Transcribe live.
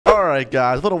right,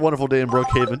 guys. What a wonderful day in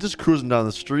Brookhaven. Just cruising down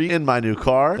the street in my new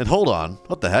car. And hold on.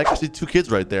 What the heck? I see two kids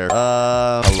right there.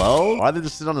 Hello? Why are they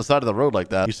just sitting on the side of the road like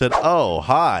that? You said, oh,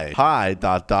 hi. Hi, ...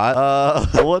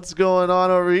 What's going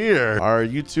on over here? Are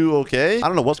you two okay? I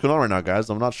don't know what's going on right now, guys.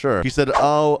 I'm not sure. He said,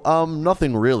 oh,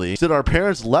 nothing really. He said, our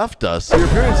parents left us. Your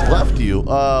parents left you.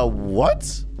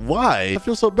 What? Why? I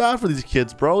feel so bad for these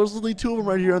kids, bro. There's literally two of them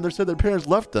right here, and they said their parents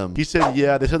left them. He said,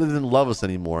 yeah, they said they didn't love us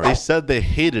anymore. They said they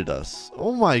hated us.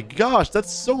 Oh my gosh,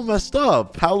 that's so messed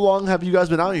up. How long have you guys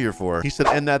been out here for? He said,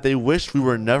 and that they wish we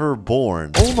were never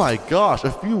born. Oh my gosh,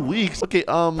 a few weeks. Okay,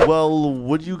 well,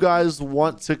 would you guys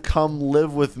want to come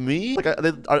live with me? Like,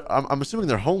 I'm assuming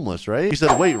they're homeless, right? He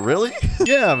said, wait, really?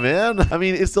 Yeah, man. I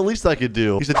mean, it's the least I could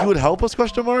do. He said, you would help us,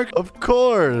 question mark? Of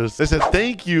course. They said,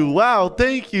 thank you. Wow,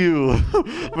 thank you.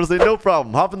 I'm gonna say, no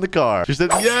problem. Hop in the car. She said,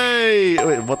 yay.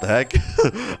 Wait, what the heck?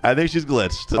 I think she's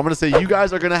glitched. I'm gonna say, you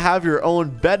guys are gonna have your own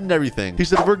bed and everything. He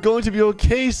said, we're going to be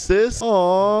okay, sis.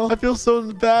 Aw, I feel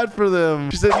so bad for them.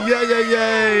 She said,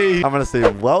 yay. I'm gonna say,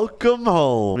 welcome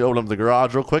home. Let me open up the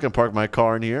garage real quick and park my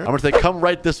car in here. I'm gonna say, come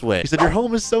right this way. He said, your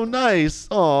home is so nice.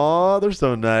 Aw, they're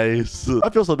so nice. I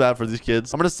feel so bad for these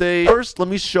kids. I'm gonna say, first, let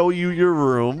me show you your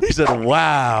room. He said,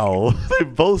 wow. They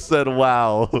both said,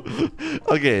 wow.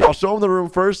 Okay, I'll show them the room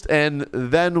first, and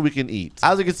then we can eat.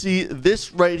 As you can see,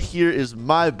 this right here is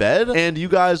my bed, and you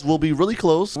guys will be really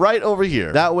close right over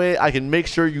here. That way I can make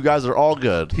sure you guys are all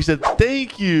good. He said,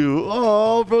 thank you.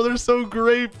 Oh, bro, they're so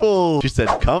grateful. She said,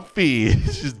 comfy.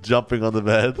 She's jumping on the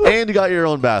bed. And you got your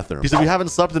own bathroom. He said, we haven't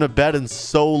slept in a bed in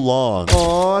so long.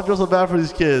 Oh, I feel so bad for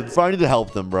these kids. Bro, I need to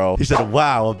help them, bro. He said,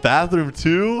 wow, a bathroom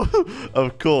too?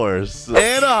 Of course.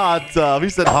 And a hot tub. He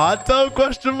said, hot tub,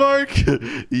 question mark?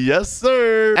 Yes,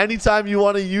 sir. Anytime you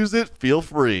want to use it, feel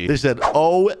free. They said,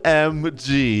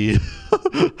 OMG.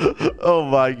 Oh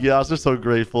my gosh, they're so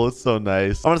grateful. It's so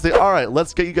nice. I'm gonna say, all right,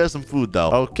 let's get you guys some food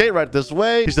though. Okay, right this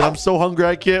way. He said, I'm so hungry,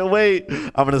 I can't wait.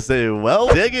 I'm gonna say,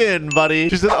 well, dig in, buddy.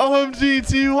 She said, OMG,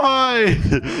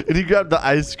 TY. And he grabbed the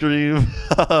ice cream.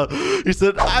 He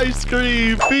said, ice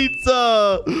cream,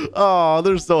 pizza. Oh,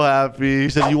 they're so happy. He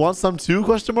said, you want some too,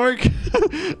 question mark?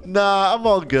 Nah, I'm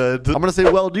all good. I'm gonna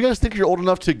say, well, do you guys think you're old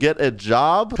enough to get a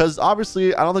job? Because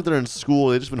obviously, I don't think they're in school.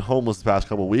 They've just been homeless the past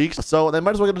couple weeks. So they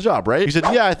might as well get a job, right? He said,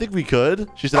 yeah, I think we could.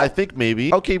 She said, I think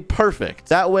maybe. Okay, perfect.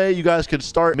 That way you guys could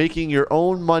start making your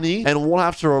own money and won't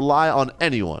have to rely on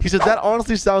anyone. He said, that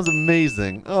honestly sounds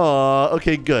amazing. Oh,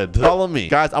 okay, good. Follow me.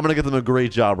 Guys, I'm gonna get them a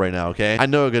great job right now, okay? I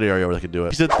know a good area where they can do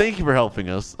it. He said, thank you for helping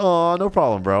us. Oh, no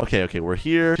problem, bro. Okay, we're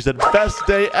here. She said, best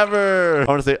day ever. I'm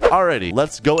gonna say, alrighty,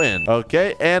 let's go in.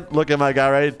 Okay, and look at my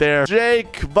guy right there.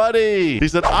 Jake, buddy. He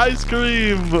said, ice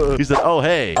cream. He said, oh,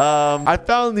 hey, I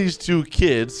found these two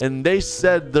kids and they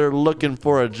said they're looking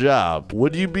for a job.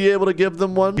 Would you be able to give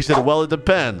them one? He said, well, it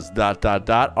depends. ...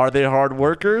 Are they hard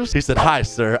workers? He said, hi,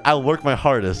 sir. I'll work my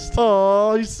hardest.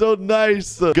 Oh, he's so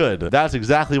nice. Good. That's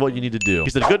exactly what you need to do. He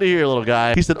said, good to hear, little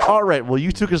guy. He said, all right, well,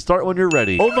 you two can start when you're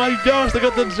ready. Oh my gosh, they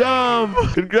got the job.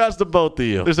 Congrats to both of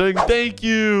you. They're saying, thank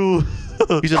you.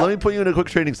 He said, let me put you in a quick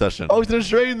training session. Oh, he's gonna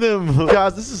train them.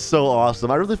 Guys, this is so awesome.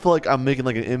 I really feel like I'm making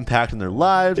like an impact in their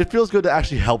lives. It feels good to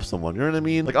actually help someone. You know what I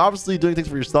mean? Like, obviously doing things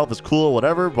for yourself is cool or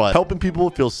whatever, but helping people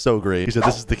feels so great. He said,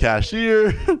 this is the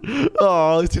cashier.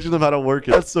 Oh, he's teaching them how to work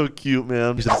it. That's so cute,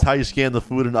 man. He said, it's how you scan the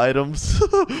food and items.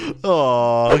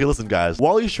 Oh, okay, listen, guys.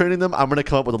 While he's training them, I'm gonna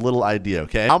come up with a little idea,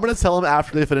 okay? I'm gonna tell them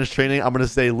after they finish training, I'm gonna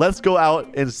say, let's go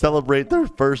out and celebrate their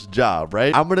first job,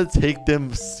 right? I'm gonna take them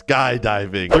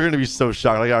skydiving. They're gonna be so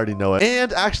shocked. Like, I already know it.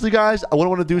 And actually, guys, what I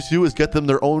want to do too is get them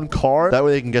their own car. That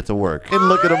way they can get to work. And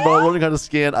look at them, bro, learning how to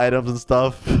scan items and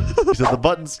stuff. He said, the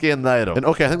button scan the item. And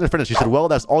okay, I think they're finished. He said, well,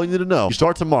 that's all you need to know. You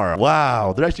start tomorrow.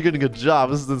 Wow, they're actually getting a job.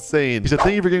 This is insane. He said,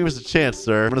 thank you for giving us a chance,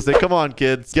 sir. I'm gonna say, come on,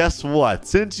 kids. Guess what?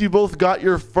 Since you both got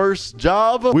your first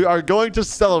job, we are going to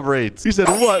celebrate. He said,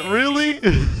 what, really?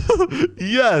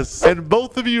 Yes. And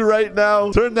both of you right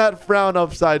now, turn that frown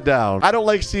upside down. I don't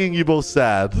like seeing you both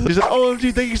sad. He said,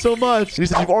 OMG, thank you so much. And he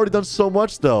said, you've already done so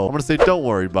much, though. I'm gonna say, don't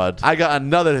worry, bud. I got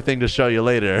another thing to show you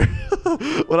later.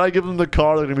 When I give them the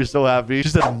car, they're gonna be so happy. She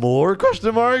said, more,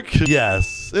 question mark?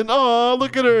 Yes. And oh,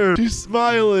 look at her. She's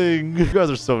smiling. You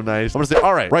guys are so nice. I'm gonna say,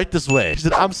 all right this way. She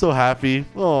said, I'm so happy.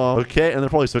 Oh, okay. And they're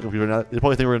probably so confused right now. They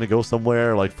probably think we're gonna go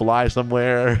somewhere, like fly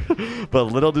somewhere. But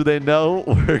little do they know,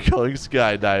 we're going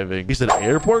skydiving. He said,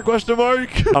 airport, question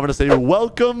mark? I'm gonna say,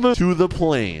 welcome to the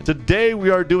plane. Today, we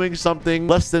are doing something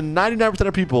less than 99%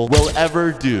 of people will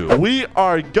ever do. We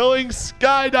are going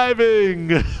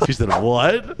skydiving. She said,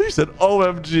 what? He said,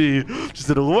 OMG. She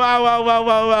said, wow, wow, wow,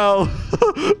 wow, wow.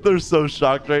 They're so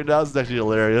shocked right now. This is actually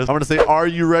hilarious. I'm going to say, are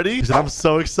you ready? He said, I'm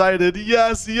so excited.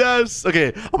 Yes, yes.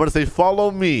 Okay, I'm going to say,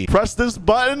 follow me. Press this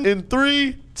button in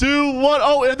 3, 2, 1.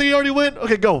 Oh, I think he already went.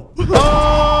 Okay, go.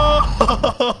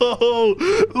 Oh,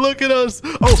 look at us.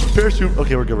 Oh, parachute.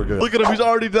 Okay, we're good. We're good. Look at him. He's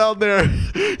already down there.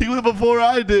 He went before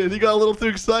I did. He got a little too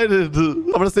excited.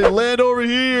 I'm going to say land over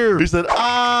here. He said,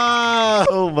 ah.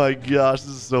 Oh my gosh.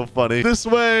 This is so funny. This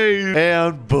way.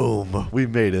 And boom. We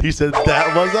made it. He said,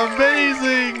 that was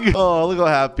amazing. Oh, look how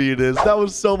happy it is. That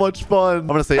was so much fun. I'm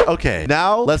going to say, okay,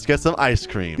 now let's get some ice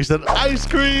cream. He said, ice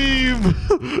cream.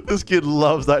 This kid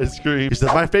loves ice cream. He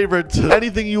said, my favorite.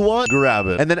 Anything you want, grab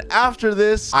it. And then after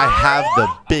this, I have the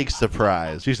big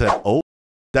surprise. She said, oh,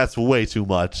 that's way too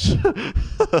much. You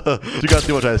got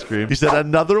too much ice cream. He said,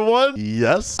 another one?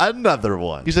 Yes, another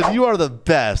one. He said, you are the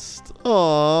best.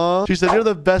 Aww. She said, you're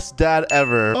the best dad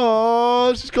ever.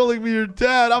 Aww, she's calling me your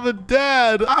dad. I'm a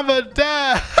dad. I'm a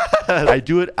dad. I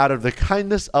do it out of the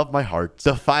kindness of my heart.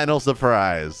 The final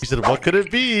surprise. He said, what could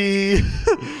it be?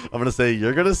 I'm going to say,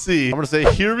 you're going to see. I'm going to say,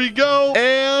 here we go.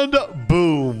 And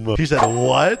boom. She said,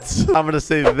 what? I'm going to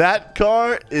say, that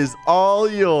car is all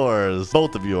yours.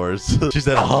 Both of yours. She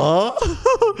said, huh?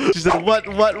 She said, what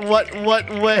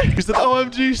way? He said,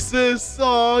 OMG, sis.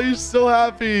 Oh, you're so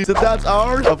happy. He said, that's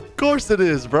ours? Of course it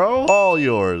is, bro. All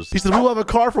yours. He said, we will have a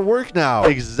car for work now.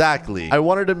 Exactly. I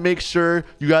wanted to make sure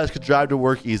you guys could drive to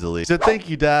work easily. He said, thank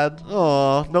you, Dad.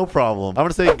 Oh, no problem. I'm going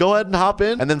to say, go ahead and hop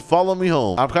in and then follow me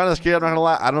home. I'm kind of scared. I'm not going to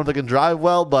lie. I don't know if they can drive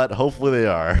well, but hopefully they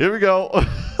are. Here we go.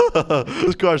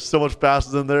 This car is so much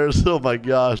faster than theirs. Oh my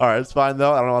gosh. All right, it's fine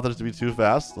though. I don't want this to be too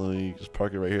fast. Let me just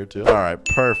park it right here too. All right,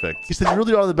 perfect. He said, you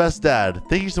really are the best dad.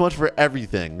 Thank you so much for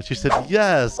everything. She said,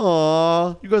 yes.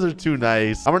 Aw, you guys are too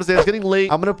nice. I'm gonna say it's getting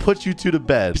late. I'm gonna put you two to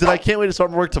bed. He said, I can't wait to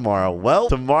start work tomorrow. Well,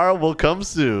 tomorrow will come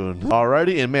soon.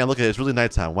 Alrighty, and man, look at it. It's really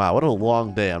nighttime. Wow, what a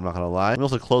long day. I'm not gonna lie. Let me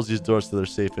also close these doors so they're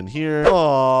safe in here.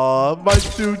 Aw, my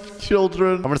two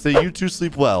children. I'm gonna say, you two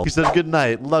sleep well. He said, good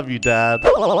night. Love you, Dad.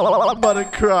 I'm about to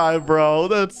cry, bro.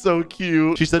 That's so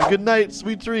cute. She said, good night,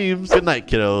 sweet dreams. Good night,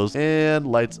 kiddos. And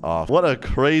lights off. What a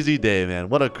crazy day, man.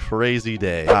 What a crazy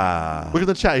day. Look at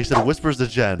the chat. He said, whispers to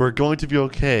Jen, we're going to be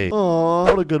okay. Aw,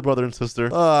 what a good brother and sister.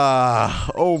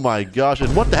 Oh my gosh.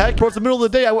 And what the heck? Bro, it's the middle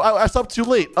of the day. I slept too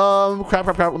late. Crap.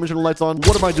 Let me turn the lights on.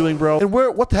 What am I doing, bro? And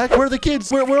what the heck? Where are the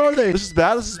kids? Where are they? This is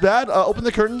bad. Open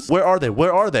the curtains. Where are they?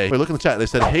 Wait, look in the chat. They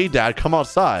said, hey, Dad, come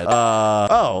outside.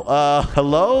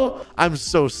 Hello? I'm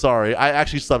so sorry. I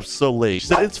actually slept so late. She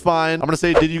said, it's fine. I'm gonna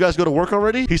say, did you guys go to work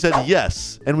already? He said,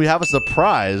 yes. And we have a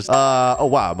surprise. Oh,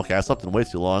 wow. Okay, I slept in way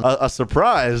too long. A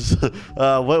surprise?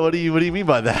 What do you mean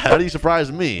by that? How do you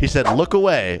surprise me? He said, look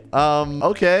away.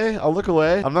 Okay, I'll look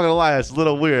away. I'm not gonna lie, it's a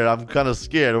little weird. I'm kind of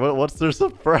scared. What's their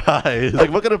surprise?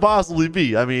 Like, what could it possibly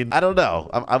be? I mean, I don't know.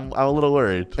 I'm a little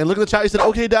worried. And look at the chat. He said,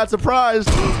 okay, Dad, surprise.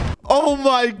 Oh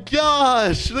my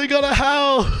gosh, they got a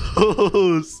house.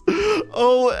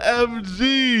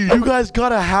 OMG. You guys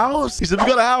got a house? He said, we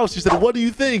got a house. He said, what do you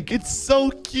think? It's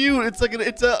so cute. It's like,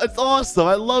 it's awesome.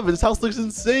 I love it. This house looks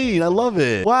insane. I love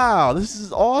it. Wow, this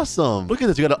is awesome. Look at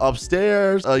this. You got an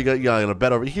upstairs. You got a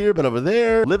bed over here, bed over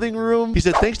there, living room. He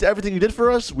said, thanks to everything you did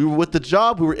for us, we were with the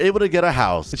job, we were able to get a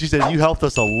house. And she said, you helped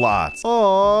us a lot.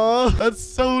 Aw, that's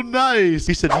so nice.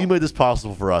 He said, you made this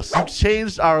possible for us. You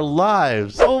changed our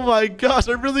lives. Oh my gosh,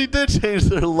 I really did change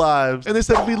their lives. And they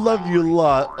said, we love you a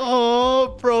lot.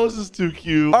 Oh, bro, this is too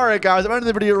cute. All right, guys, I'm ending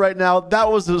the video right now.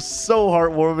 That was just so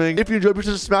heartwarming. If you enjoyed, be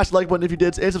sure to smash the like button if you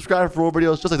did, and subscribe for more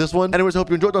videos just like this one. Anyways, I hope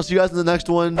you enjoyed. I'll see you guys in the next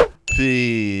one.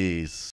 Peace.